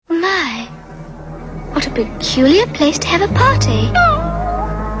What a peculiar place to have a party.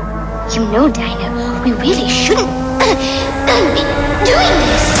 You know, Dinah, we really shouldn't be doing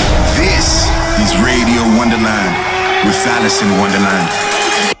this. This is Radio Wonderland with Alice in Wonderland.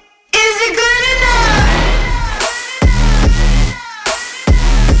 Is it good enough?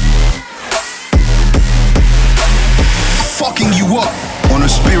 Fucking you up on a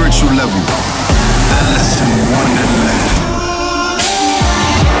spiritual level. Alice in Wonderland.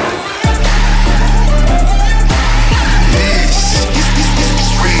 This is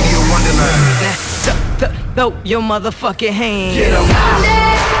Radio Wonderland. Throw your motherfucking hands. Get 'em.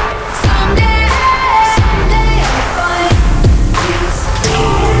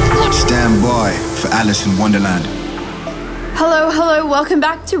 Stand by for Alice in Wonderland. Hello, welcome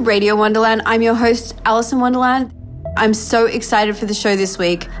back to Radio Wonderland. I'm your host, Alice in Wonderland. I'm so excited for the show this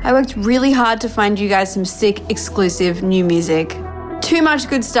week. I worked really hard to find you guys some sick, exclusive new music. Too much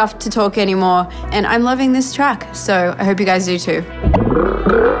good stuff to talk anymore, and I'm loving this track, so I hope you guys do too.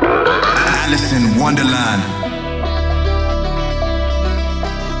 Alice in Wonderland.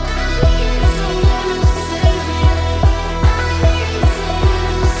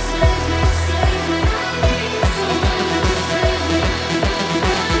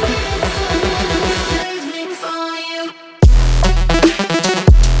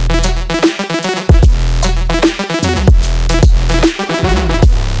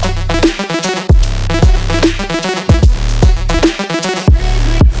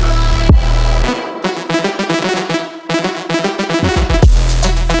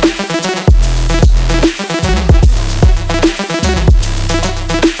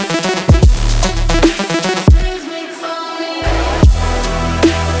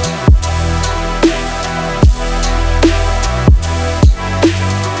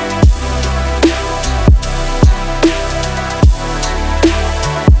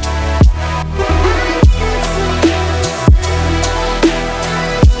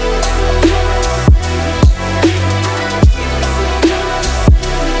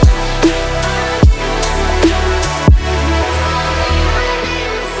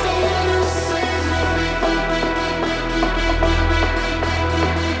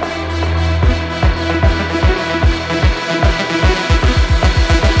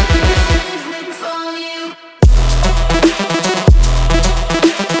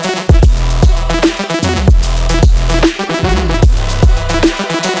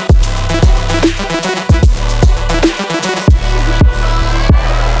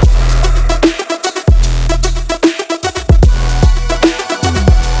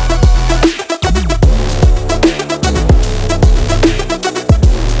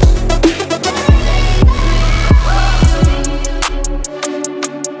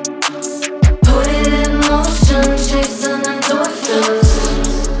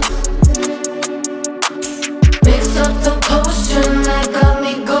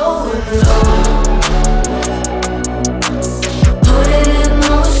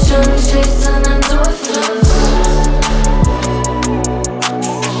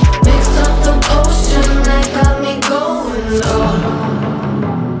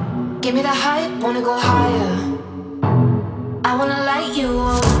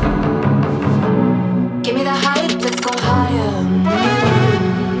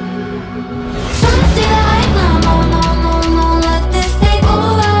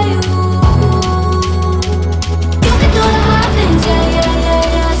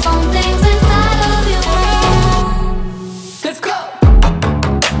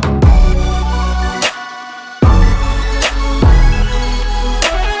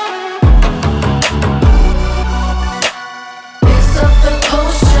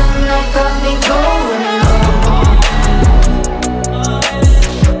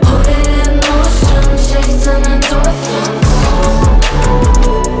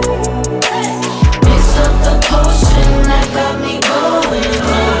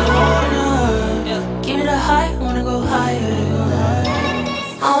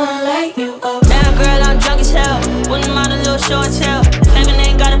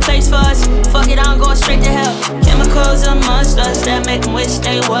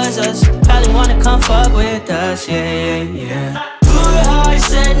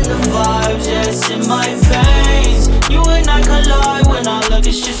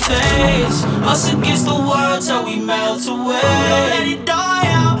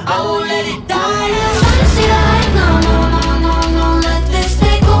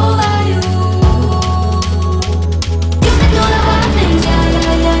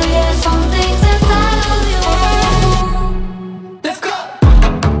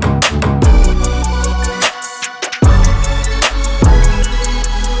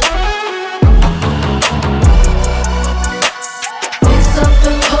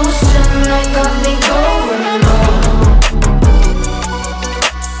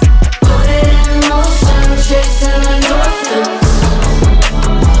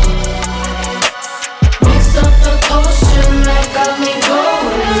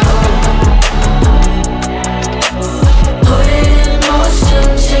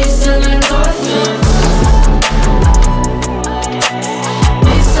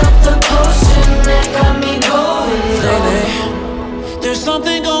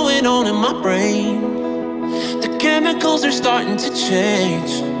 my brain. The chemicals are starting to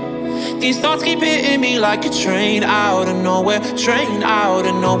change. These thoughts keep hitting me like a train out of nowhere, train out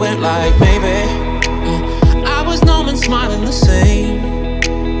of nowhere. Like maybe I was numb and smiling the same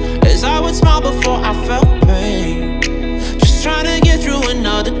as I would smile before I felt pain. Just trying to get through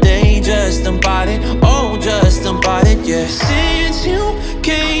another day, just embodied, oh, just embodied, yeah. Since you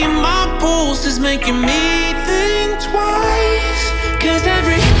came, my pulse is making me think twice. Cause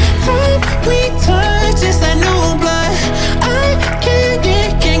every time we touch, it's that new blood. I can't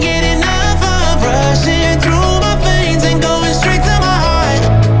get enough of rushing through my veins and going straight to my heart.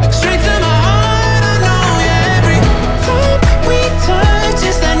 Straight to my heart, I know, yeah. Every time we touch,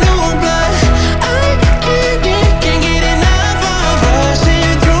 it's that new blood. I can't get enough of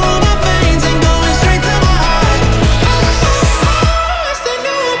rushing through my veins and going straight to my heart. It's that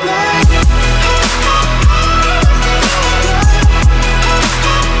new blood.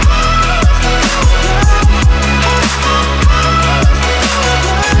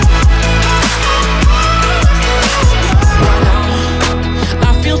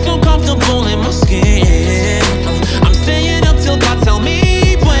 I'm staying up till God tell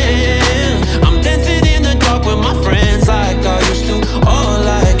me when. I'm dancing in the dark with my friends like I used to, oh,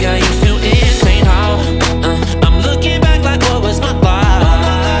 like I used to. Insane how I'm looking back like what was my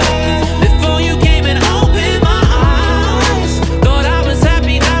life before you came and opened my eyes. Thought I was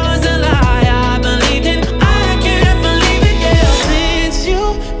happy, that was a lie. I believed it, I can't believe it, yeah. Since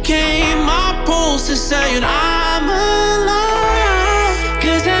you came, my pulse is saying I'm alive.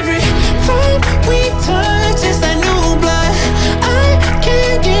 Cause every time we touch, it's that new blood. I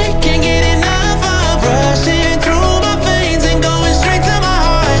can't get enough of rushing through my veins and going straight to my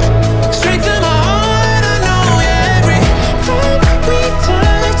heart. Straight to my heart, I know, yeah. Every time we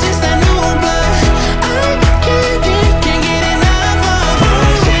touch, it's that new blood. I can't get enough of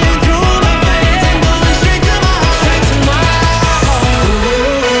rushing through my veins and going straight to my heart. Straight to my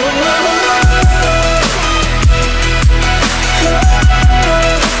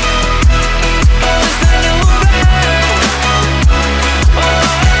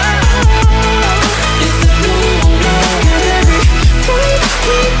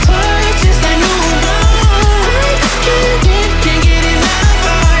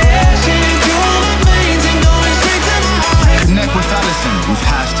Connect with Allison with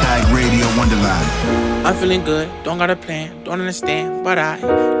 #Radio Wonderland. I'm feeling good, don't got a plan, don't understand, but I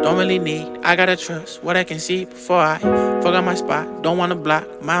don't really need. I gotta trust what I can see before I forgot my spot. Don't wanna block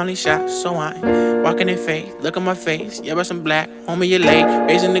my only shot, so I'm walking in faith. Look at my face, yeah, but I'm black. Homie, you're late,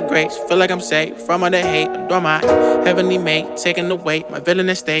 raising the grapes. Feel like I'm safe from all the hate. Adore my heavenly mate, taking the weight. My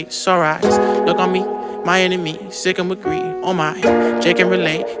villainous state, so rise. Look on me, my enemy, sick and with greed. Oh my, Jake can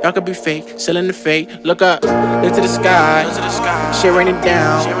relate. Y'all could be fake, still in the fate. Look up, look to the sky. Shit raining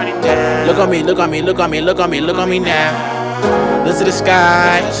down. Look on me, look on me, look on me, look on me, look on me now. Look to the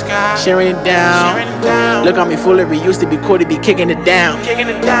sky, shit raining down. Look on me, foolery. Used to be cool to be kicking it down.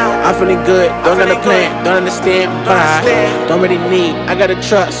 I'm feeling good, don't got a plan, don't understand, but I don't really need. I gotta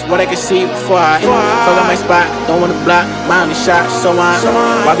trust what I can see before I fuck up my spot. Don't wanna block my only shot, so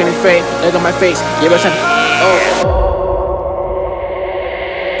I'm walking in faith. Look at my face, yeah, but oh.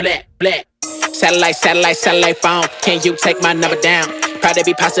 Black. Satellite phone. Can you take my number down? Proud to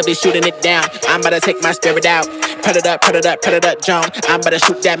be possibly shooting it down. I'm about to take my spirit out. Put it up, John. I'm about to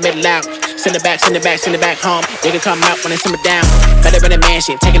shoot that middle out. Send it back home. You can come out when it's simmer down. Better than a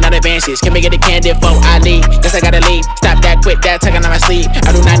mansion, taking out advances. Can we get a candid before I leave? Guess I gotta leave. Stop that, quit that, tugging on my sleeve.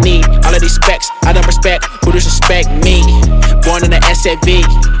 I do not need all of these specs. I don't respect who disrespect me. Born in the SAV,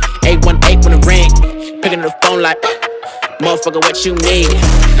 818 with a ring. Picking up the phone like, motherfucker, what you need?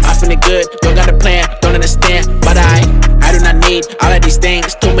 I'm feeling good, don't got a plan, don't understand, but I do not need all of these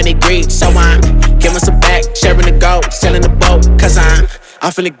things, too many greed, so I'm giving some back, sharing the gold, selling the boat, cause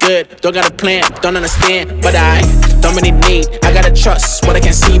I'm feeling good, don't got a plan, don't understand, but I don't really need. I gotta trust what I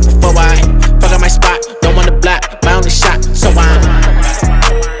can see before I fuck up my spot, don't wanna block my only shot, so I'm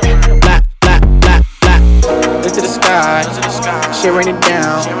black. Look to the sky, shit raining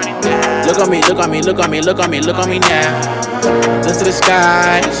down. Look on me, look on me, look on me, look on me, look on me now. Look to the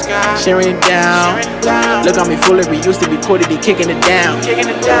sky, shit raining down. Look on me, foolery. Used to be cool to be kicking it down.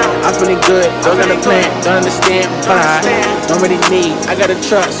 I'm feeling good, don't got a plan, don't understand, but I don't really need. I gotta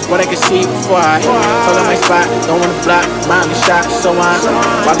trust what I can see before I fuck up my spot. Don't wanna block my only shot, so I'm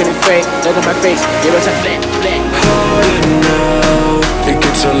walking in faith. Look at my face, yeah, it's a black. Harder now, it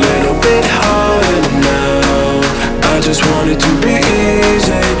gets a little bit harder now. I just want it to be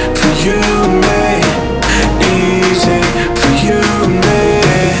easy for you and me. Easy for you and me.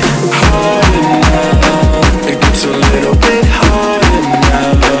 Harder now, it gets a little bit harder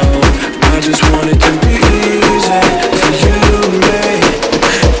now. I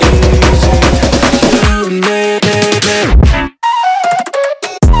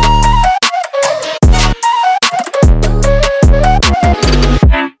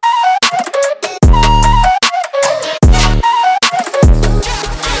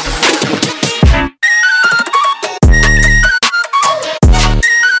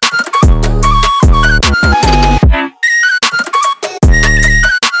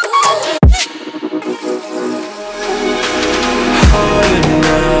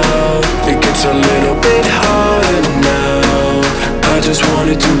just want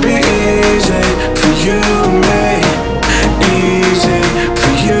it to be easy for you and me. Easy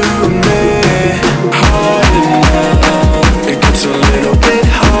for you and me. Harder now, it gets a little bit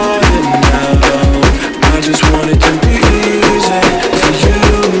harder now. I just want it to be easy for you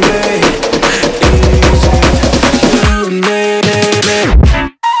and me. Easy for you and me.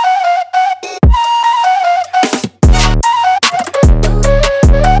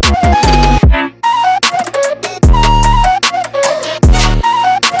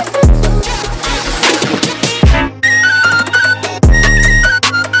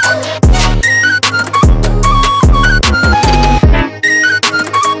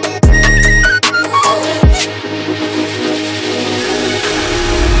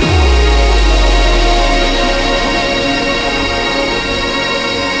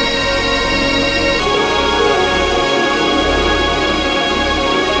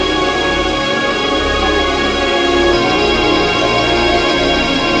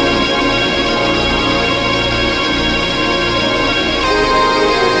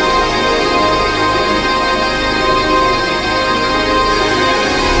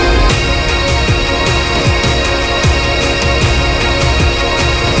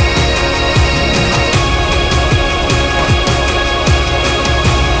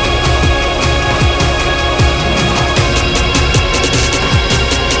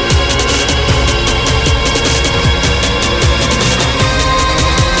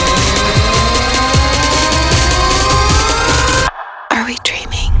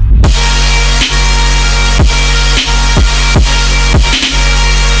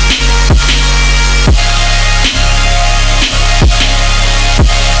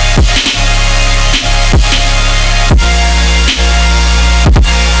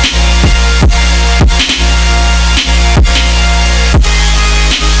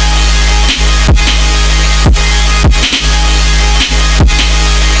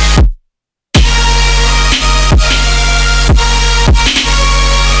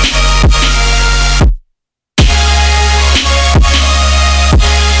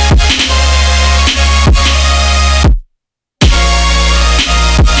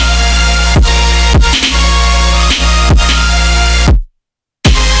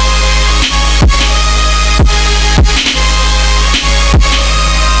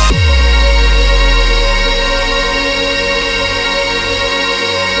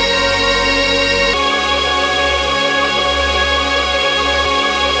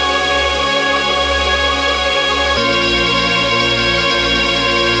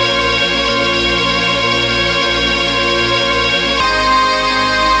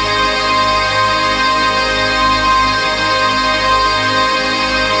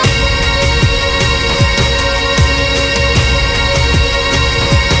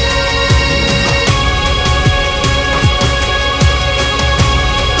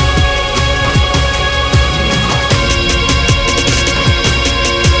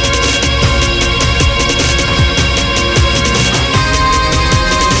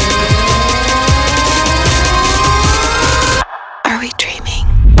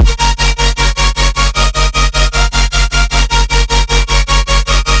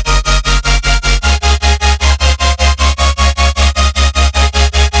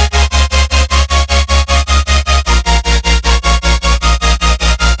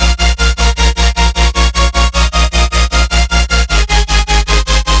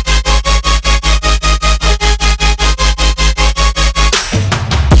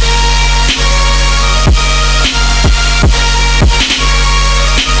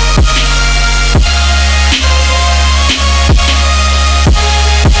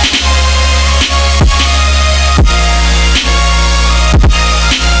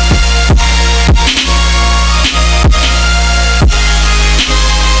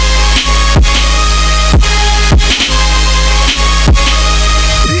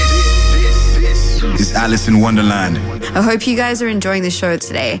 Alice in Wonderland. I hope you guys are enjoying the show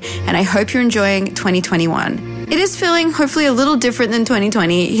today, and I hope you're enjoying 2021. It is feeling hopefully a little different than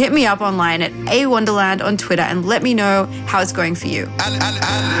 2020. Hit me up online at awonderland on Twitter and let me know how it's going for you.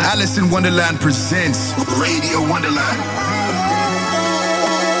 Alice in Wonderland presents Radio Wonderland.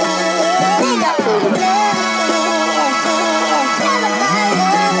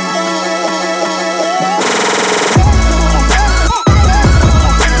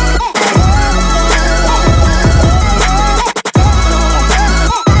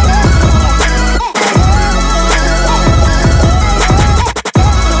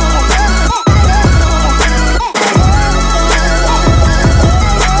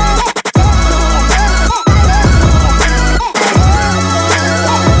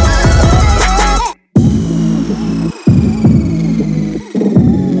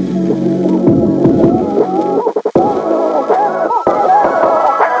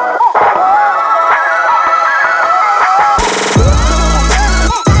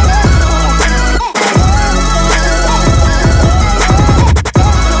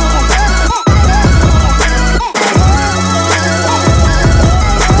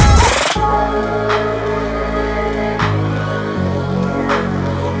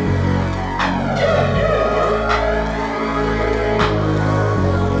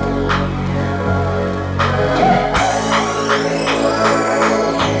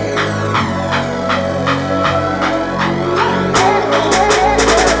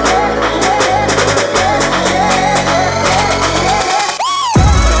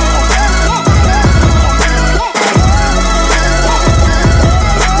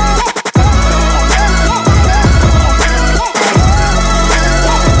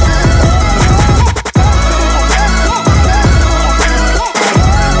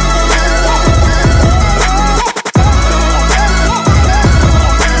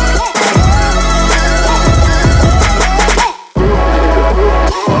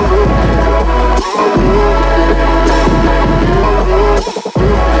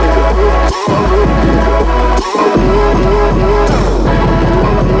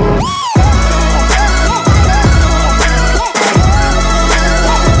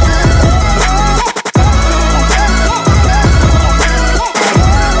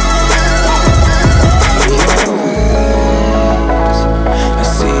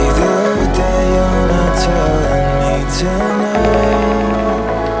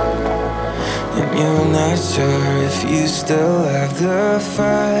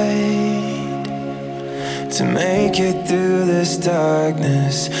 light, to make it through this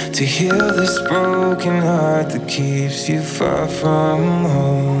darkness, to heal this broken heart that keeps you far from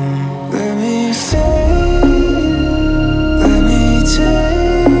home. Let me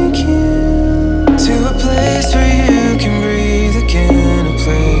take you to a place where you can breathe again, a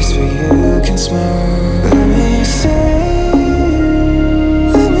place where you can smile. Let me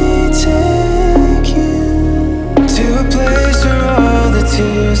take you to a place where all the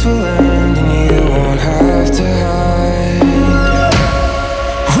tears will end and you won't have to hide.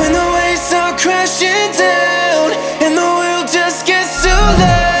 When the waves start crashing down and the world just gets too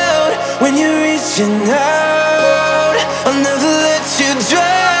loud, when you're reaching out, I'll never let you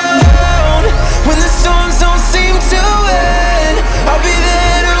drown. When the storms don't seem to end, I'll be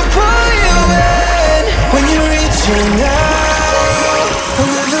there to pull you in. When you're reaching out,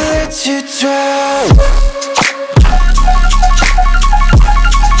 I'll never let you drown.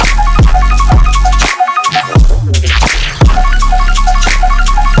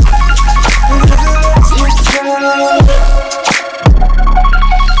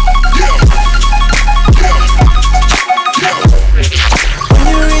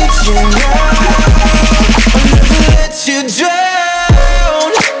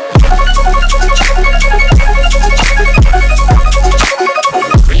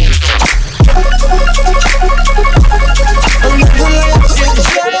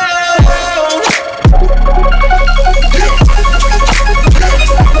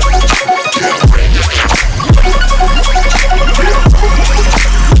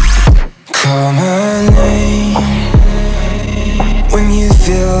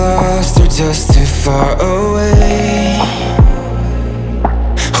 Just too far away,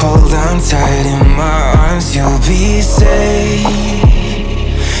 hold on tight in my arms, you'll be safe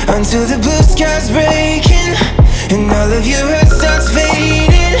until the blue sky's breaking and all of your red starts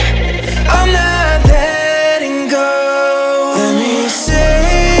fading. I'm not letting go. Let me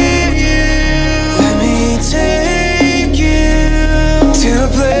save you, let me take you to a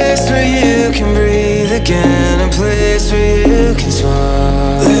place where you can breathe again, a place where you can smile.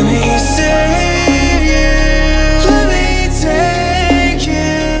 Let me save you, let me take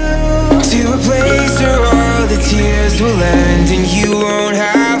you to a place where all the tears will end and you won't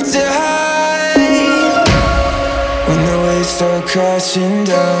have to hide. When the waves start crashing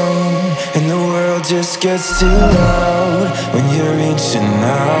down and the world just gets too loud, when you're reaching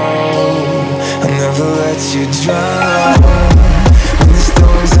out, I'll never let you drown. When the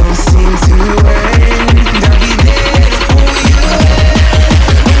storms don't seem to end, I'll be there to pull you in.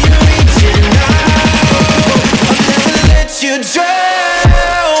 You drown.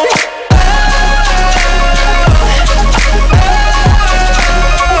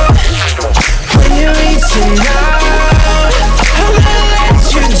 When you're reaching out, I'll let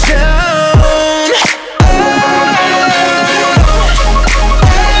you drown.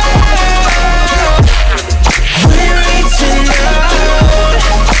 When you're reaching out,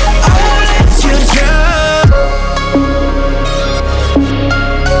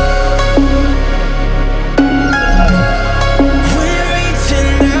 I'll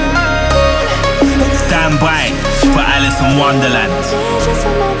let you drown. Wonderland. Just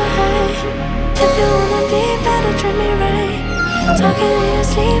another high. If you wanna be better, treat me right. Talking in your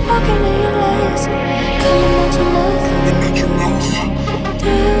sleep, walking in your lies. Coming out your mouth. Do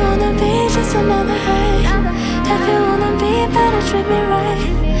you wanna be just another high? If you wanna be better, treat me right.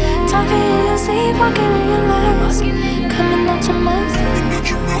 Talking in your sleep, walking in your lies. Coming out your mouth.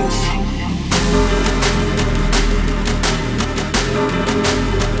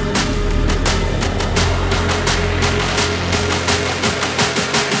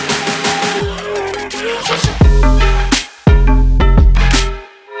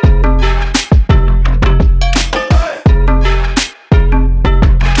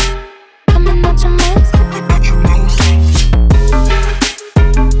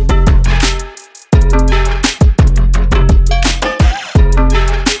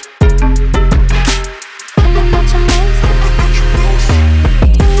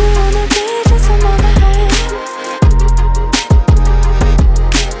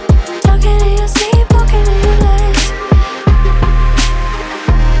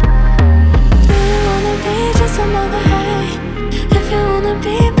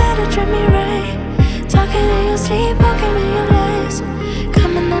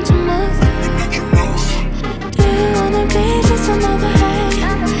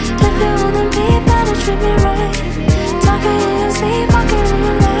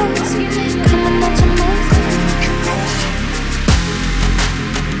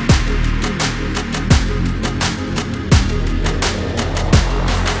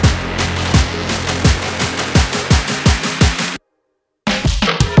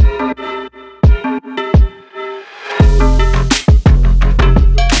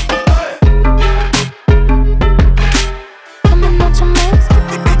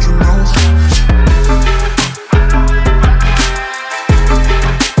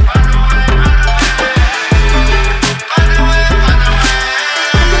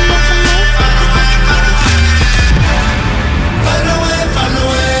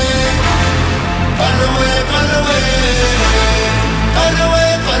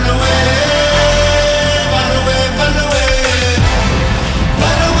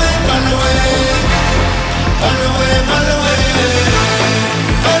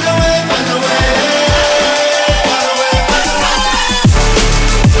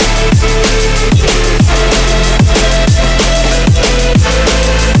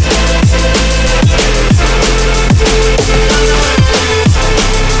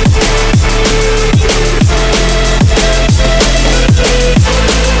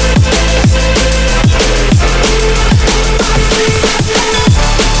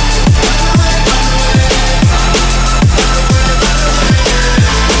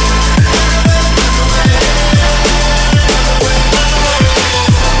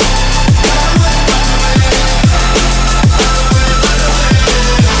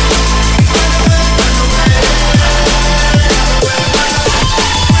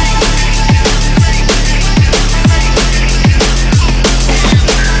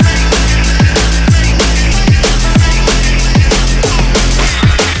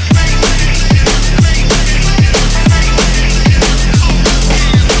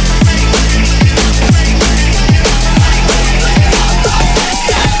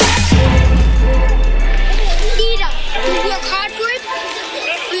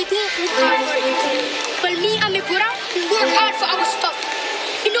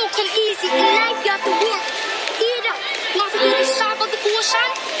 don't come easy. In life, you have to work. Either you want to be the shark of the ocean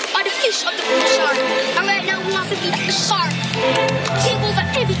or the fish of the ocean. And right now, we want to be the shark. Take over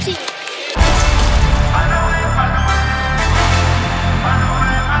everything.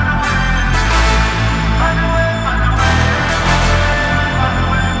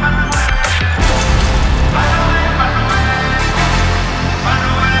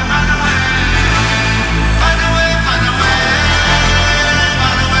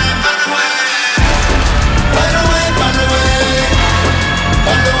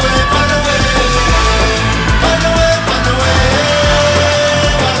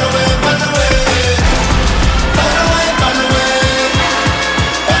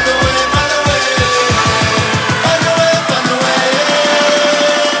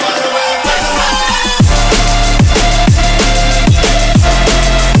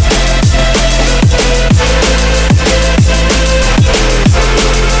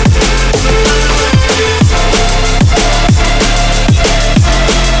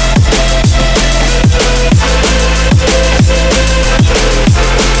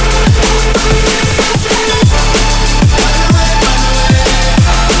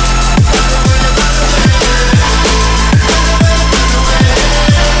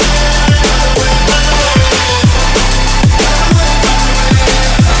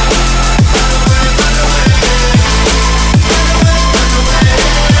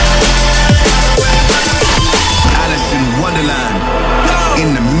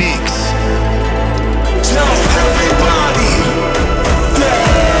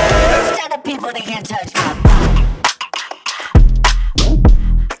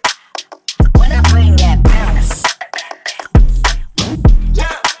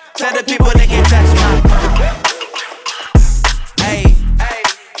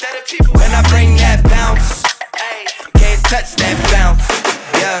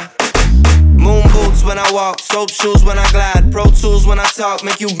 Soap shoes when I glide, Pro Tools when I talk,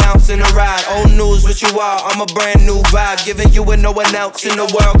 make you bounce in the ride. Old news, what you are, I'm a brand new vibe, giving you what no one else in the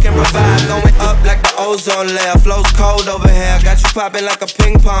world can provide. Going up like the ozone layer, flows cold over here, got you popping like a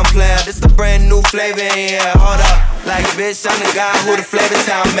ping pong player. This the brand new flavor in here, hold up. Like bitch, I'm the guy who the flavor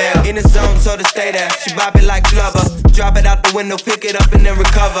town mayor. In the zone, so to stay there, she bop it like Glover. Drop it out the window, pick it up and then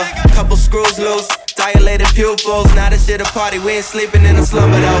recover. Couple screws loose, dilated pupils. Now this shit a party, we ain't sleeping in a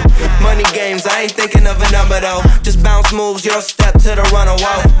slumber though. Money games, I ain't thinking of a number though. Just bounce moves, your step to the runner,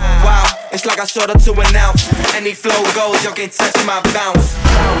 whoa. Wow, it's like I showed up to announce. Any flow goes, y'all can't touch my bounce.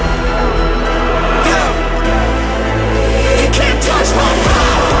 Yo, you can't touch my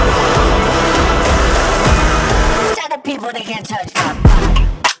bounce. Tell the people they can't touch my bounce.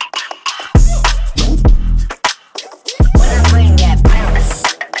 When I bring that bounce.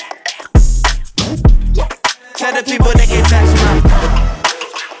 Tell the people they can't touch my bounce.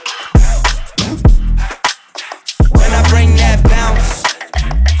 When I bring that bounce.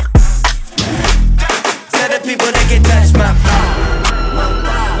 Tell the people they can't touch my bounce.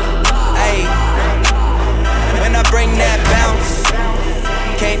 Hey, when I bring that bounce,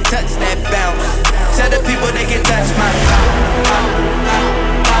 can't touch that bounce. Tell the people they can touch my bounce.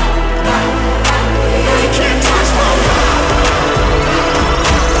 They can't touch my bounce.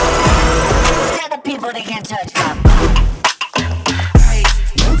 Tell the people they can't touch my bounce. Hey,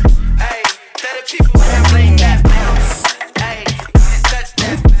 hey, tell the people when I bring that bounce. Hey, can't touch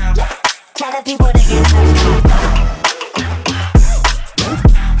that bounce. Tell the people they can't touch my bounce.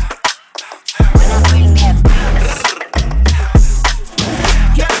 When I bring that bounce.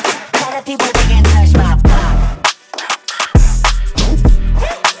 Tell the people they can't touch my bounce.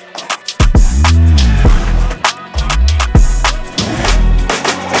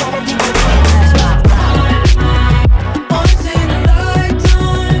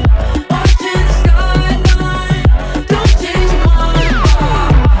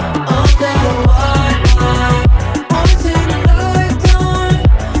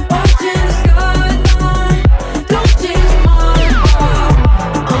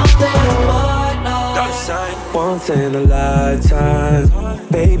 Once in a lifetime,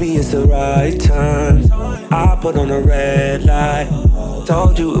 baby, it's the right time. I put on a red light,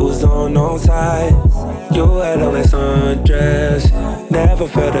 told you it was on side. You had on that sundress, never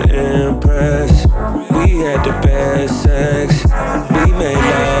felt to impress. We had the best sex, we made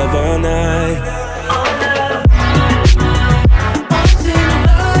love all night.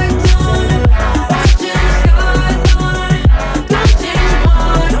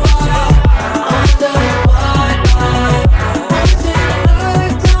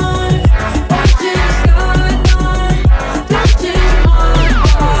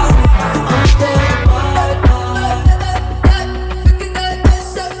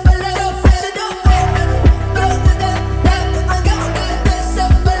 So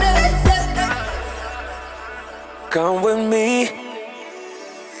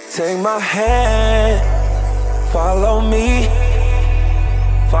my hand, follow me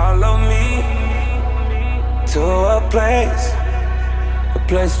to a place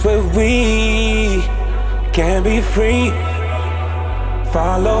where we can be free.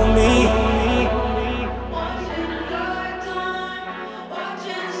 Follow me.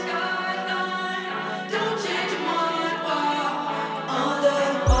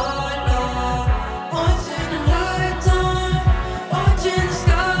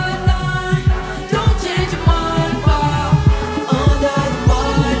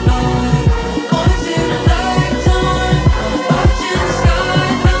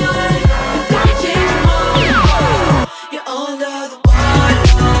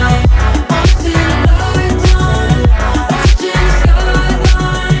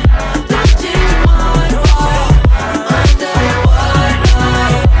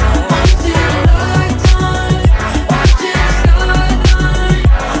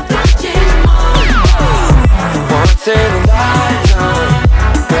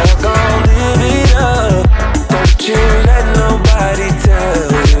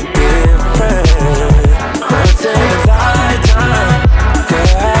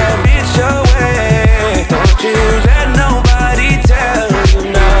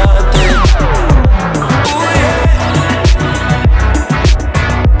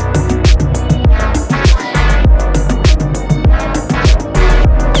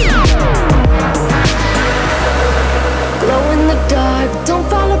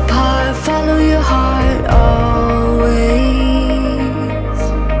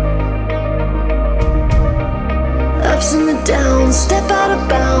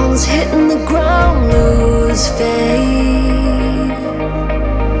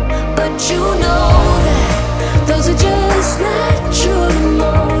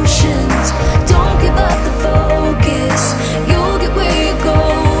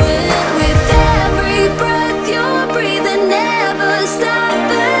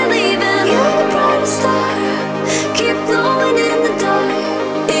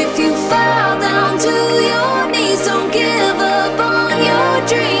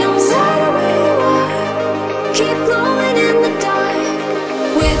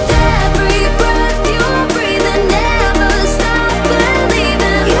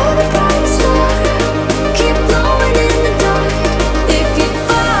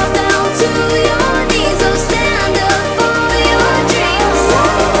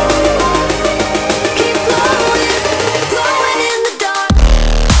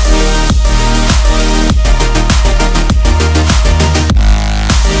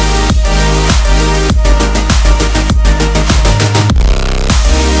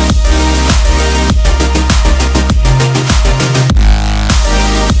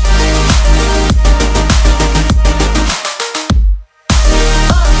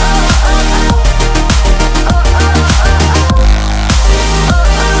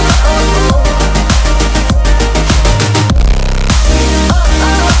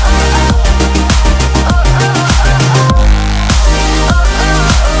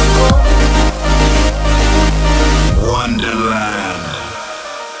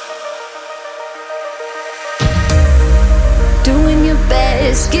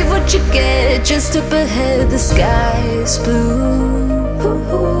 Just up ahead, the sky's blue.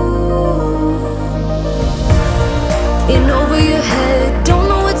 In over your head, don't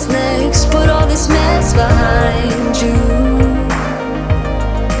know what's next. Put all this mess behind you.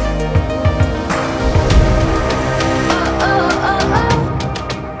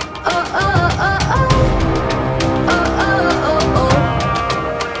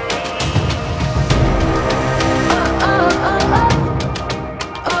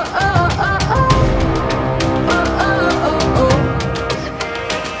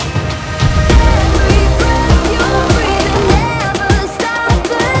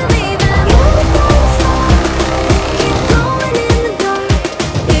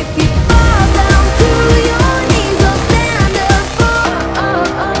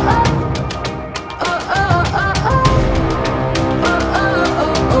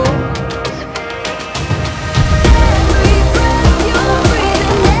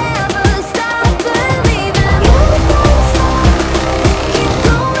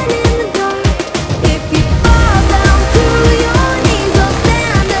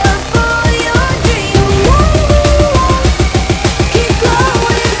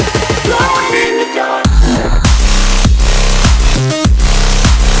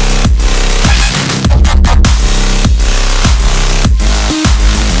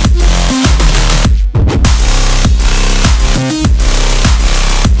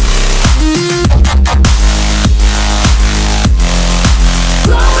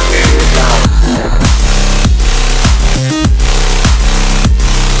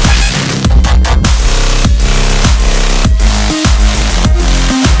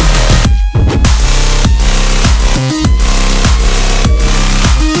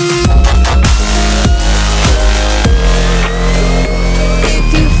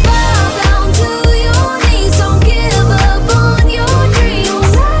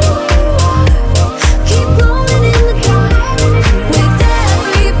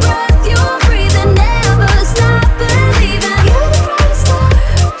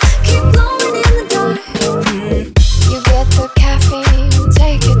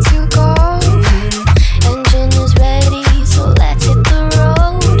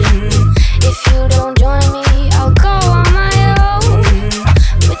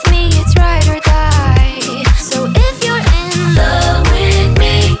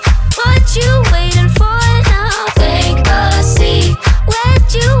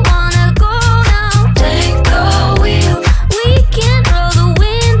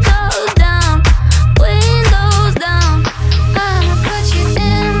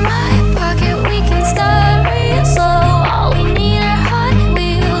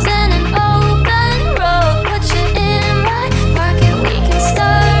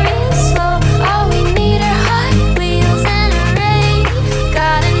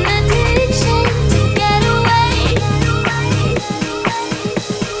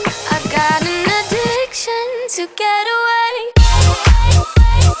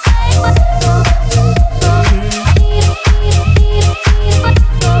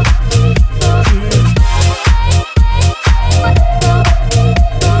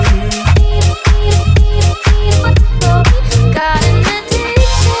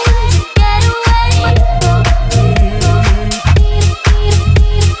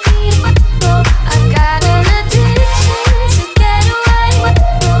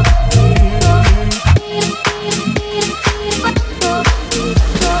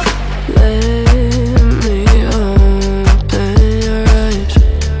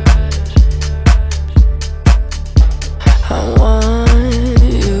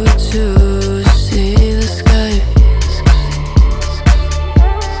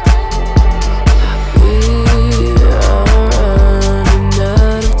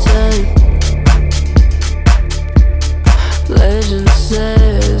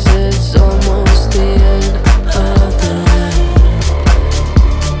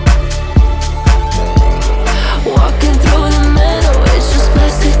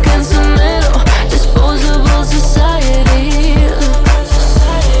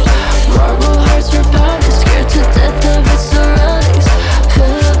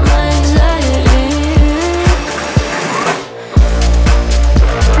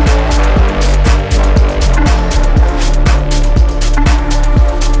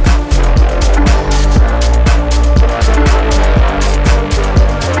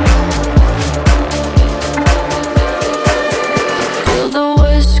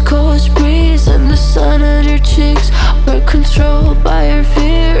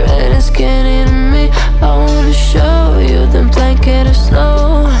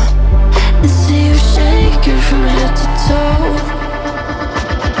 from head to toe.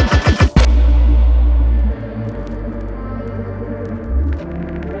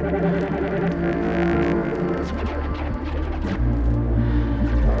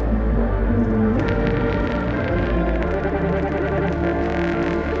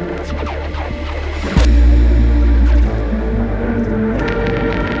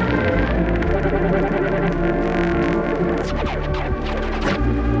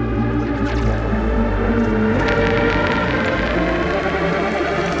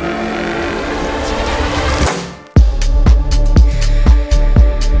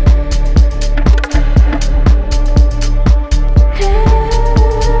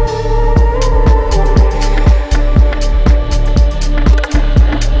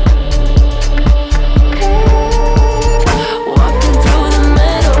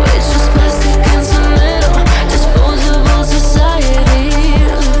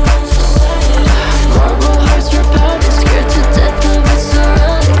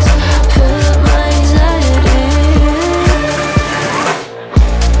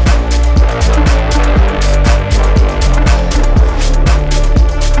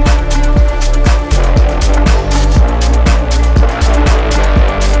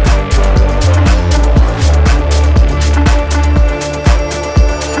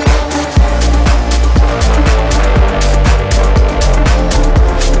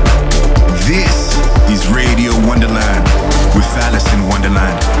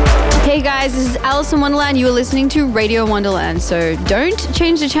 Wonderland, you are listening to Radio Wonderland, so don't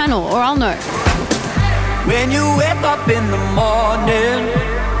change the channel or I'll know. When you wake up in the morning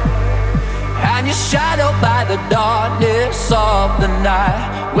and you're shadowed by the darkness of the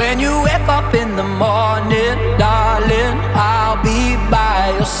night. When you wake up in the morning, darling, I'll be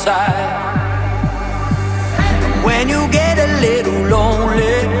by your side. When you get a little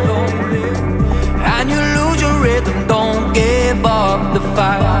lonely and you lose your rhythm, don't give up the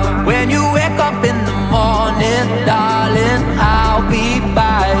fight. When you wake up in the morning, darling, I'll be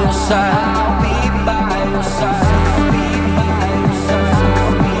by your side. I'll be by your side.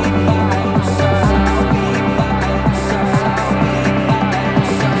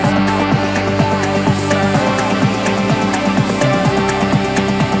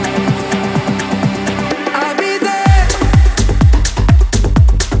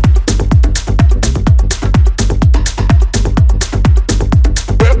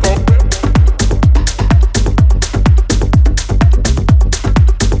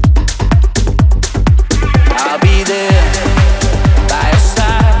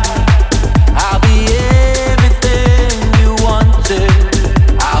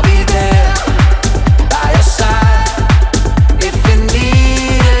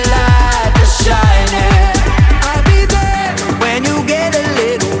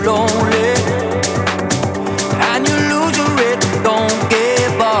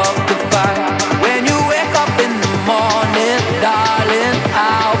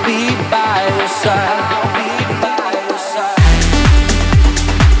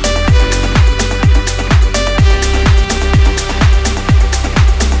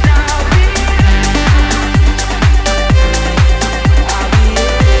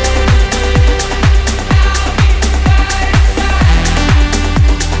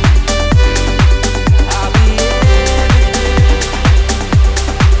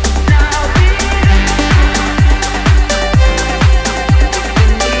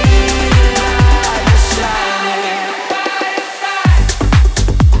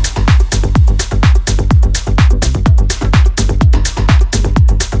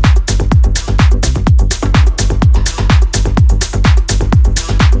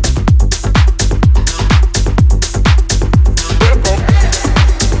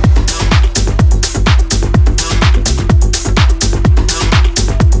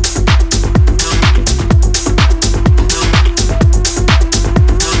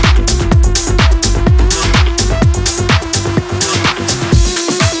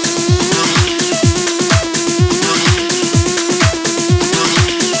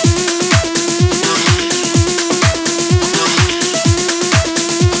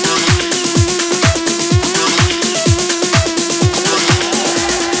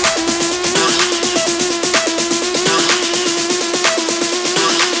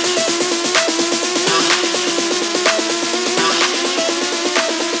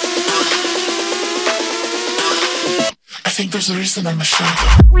 There's a reason I'm a shy.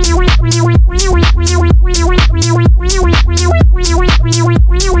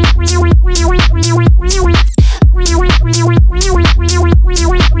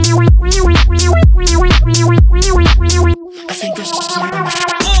 I think there's a reason I'm a shy.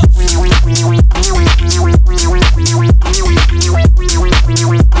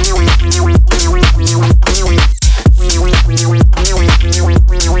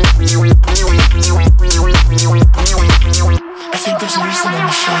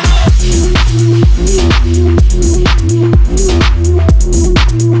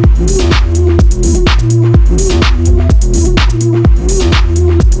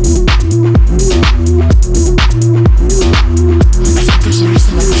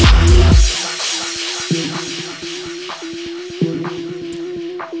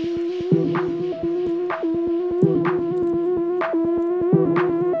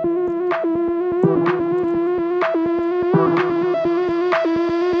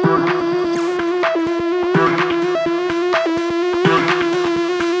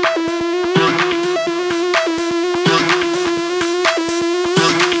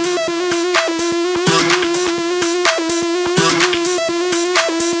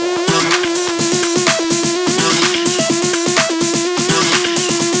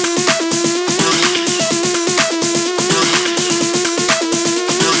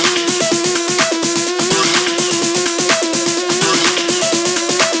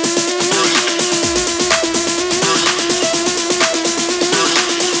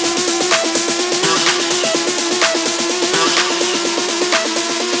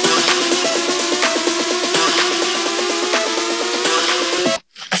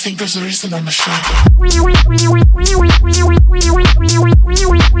 There's a reason I'm a shy.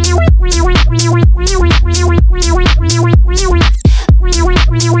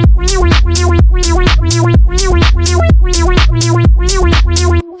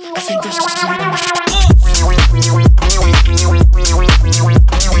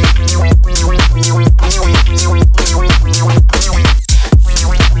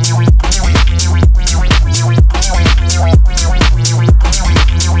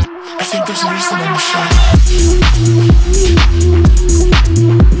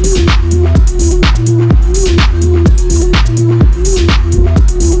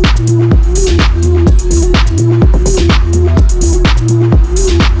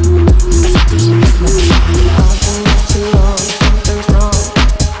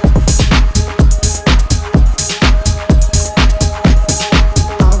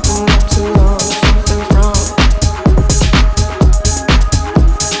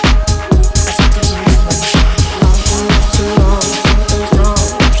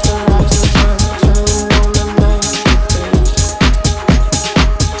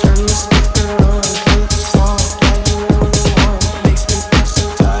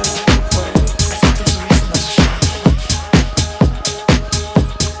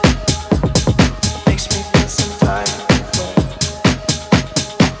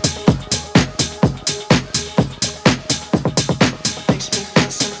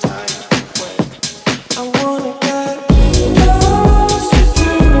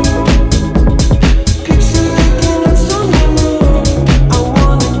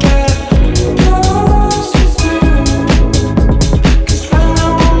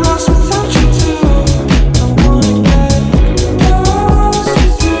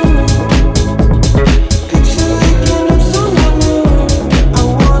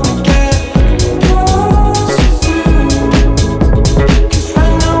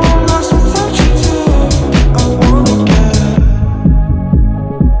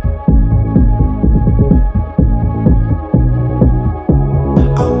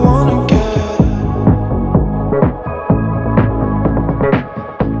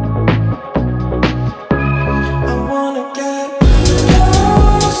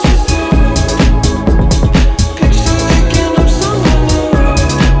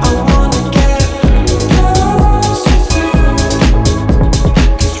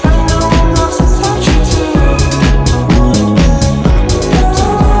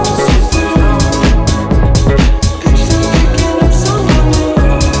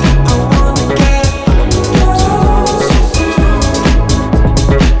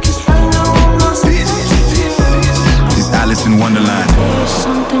 Wonderland.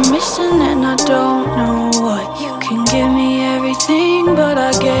 Something missing and I don't know what. You can give me everything, but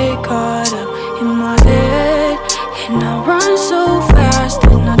I get caught up in my head. And I run so fast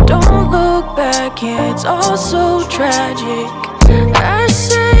and I don't look back. Yeah, it's all so tragic. I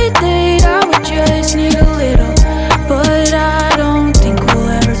say that I would just need a little, but I don't think we'll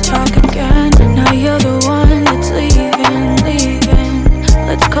ever talk again. Now you're the one that's leaving.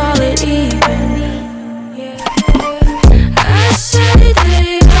 Let's call it even. I say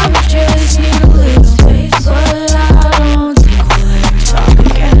that I would just need a little space, but I don't think we'll ever talk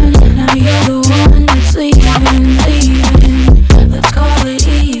again. Now you're the one that's leaving. Let's call it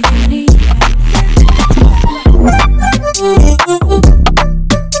even.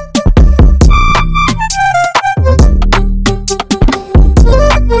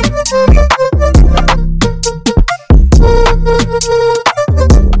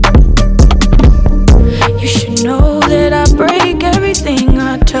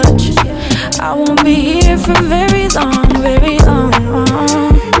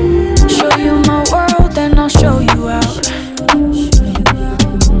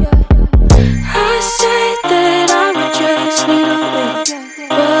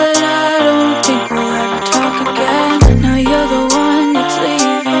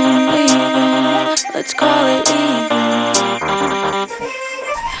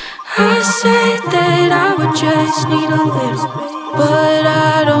 I say that I would just need a little, but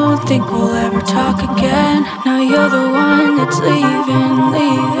I don't think we'll ever talk again. Now you're the one that's leaving,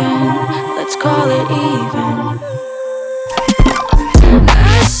 leaving. Let's call it even.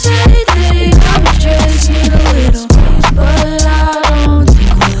 I say that I would just need a little, but I don't think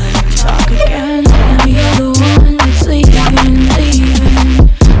we'll ever talk again. Now you're the one that's leaving, leaving.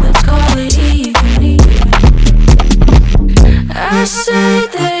 Let's call it even. I say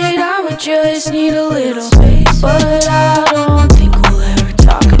that I would just need a little space, but I don't think we'll ever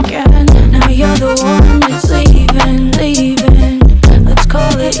talk again. Now you're the one that's leaving, leaving. Let's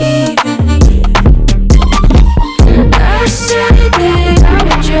call it even. I say that I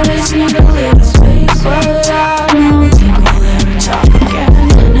would just need a little space, but I don't think we'll ever talk again.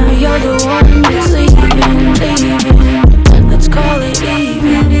 Now you're the one that's leaving, leaving. Let's call it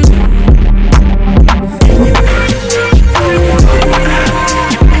even.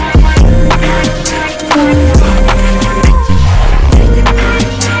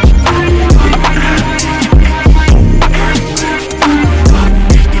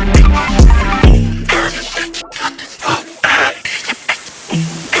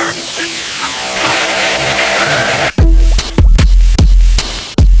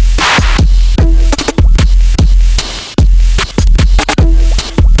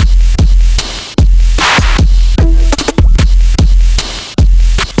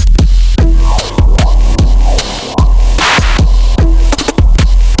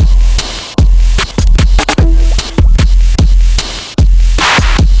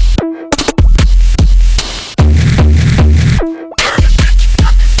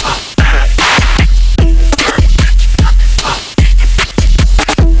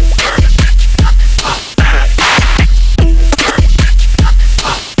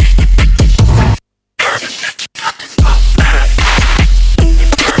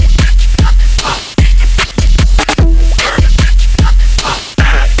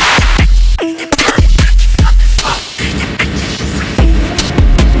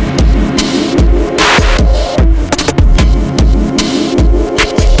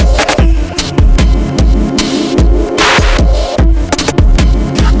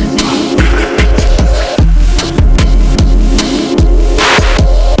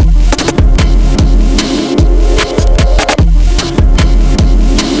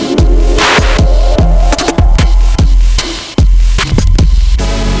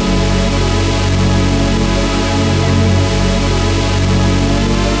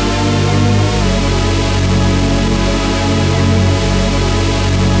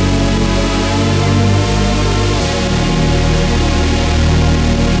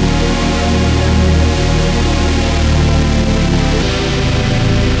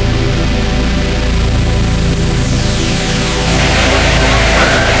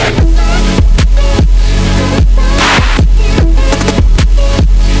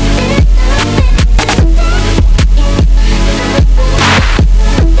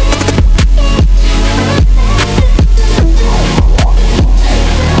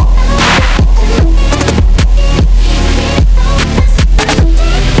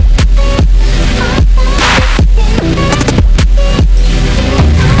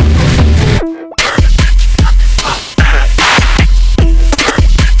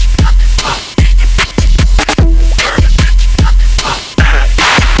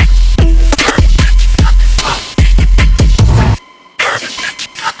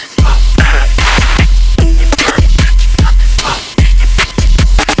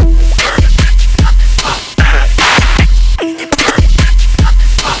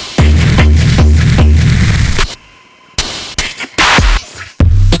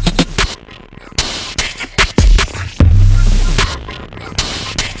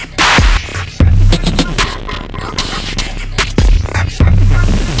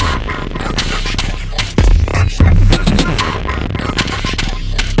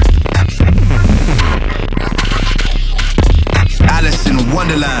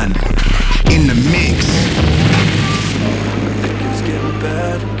 Wonderland in the mix. I think it's getting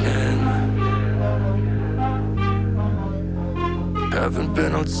bad again. Haven't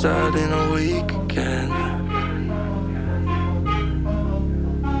been outside in a week again.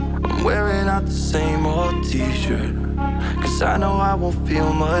 I'm wearing out the same old t-shirt, 'cause I know I won't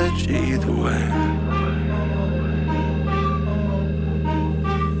feel much either way.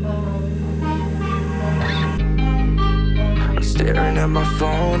 Staring at my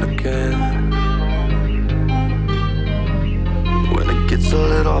phone again. When it gets a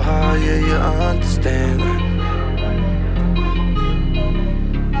little higher, you understand.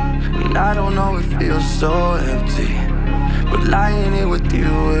 And I don't know, it feels so empty. but lying here with you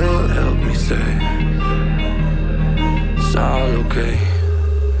will help me say it's all okay.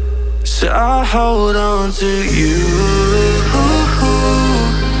 So I'll hold on to you.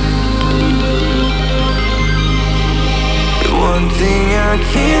 The one thing I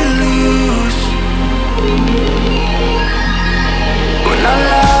can't lose. When I'm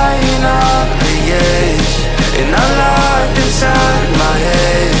lying on the edge and I'm locked inside my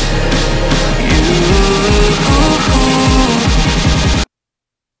head,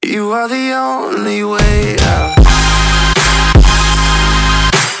 you are the only way out.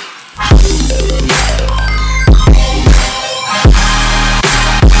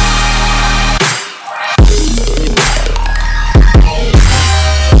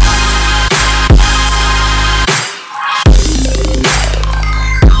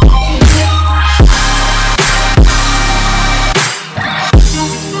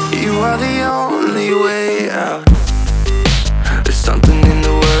 You are the only way out. There's something in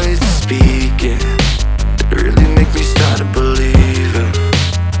the words you're speaking that really make me start to believe it.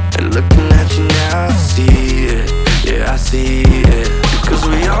 And looking at you now, I see it. Yeah, I see it. Because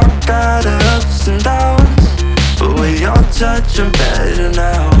we all got ups and downs, but with your touch I'm better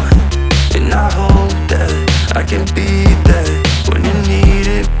now. And I hope that I can be there when you need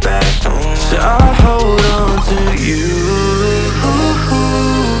it back. So I'll hold on to you.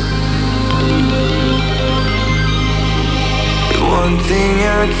 One thing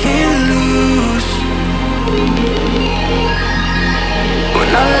I can't lose. When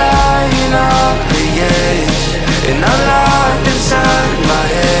I'm lying on the edge and I'm locked inside my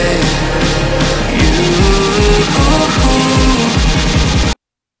head,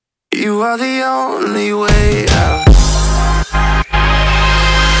 you are the only way out.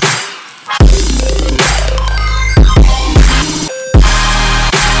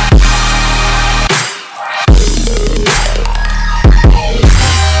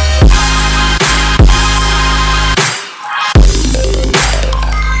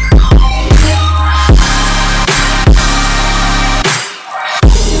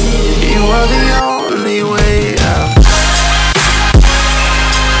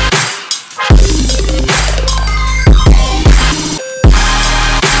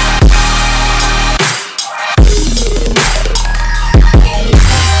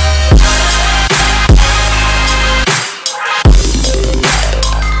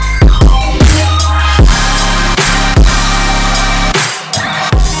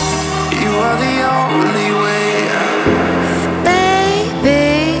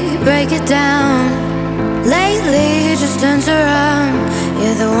 Break it down. Lately, just turns around.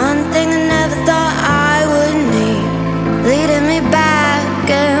 You're the one thing I never thought I would need, leading me back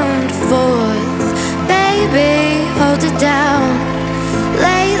and forth. Baby, hold it down.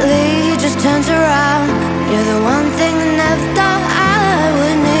 Lately, just turns around. You're the one thing I never thought I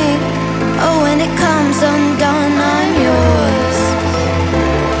would need. Oh, when it comes undone, I'm yours.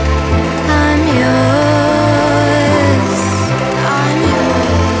 I'm yours.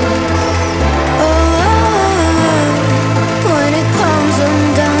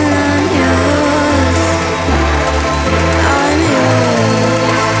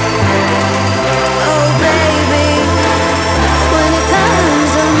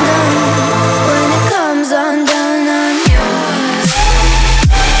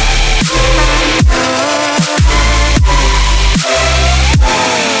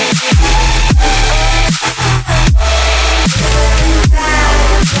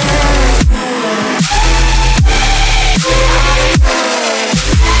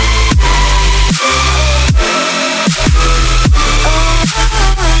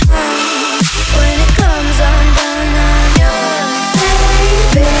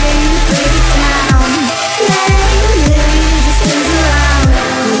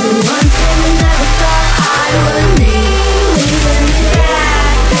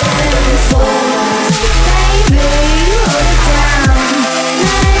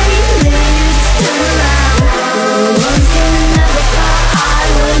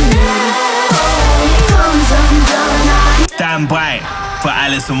 For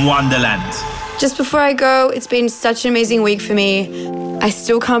Alice in Wonderland. Just before I go, it's been such an amazing week for me. I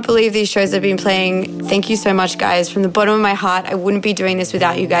still can't believe these shows have been playing. Thank you so much, guys. From the bottom of my heart, I wouldn't be doing this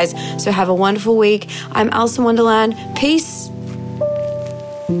without you guys. So have a wonderful week. I'm Alice in Wonderland. Peace.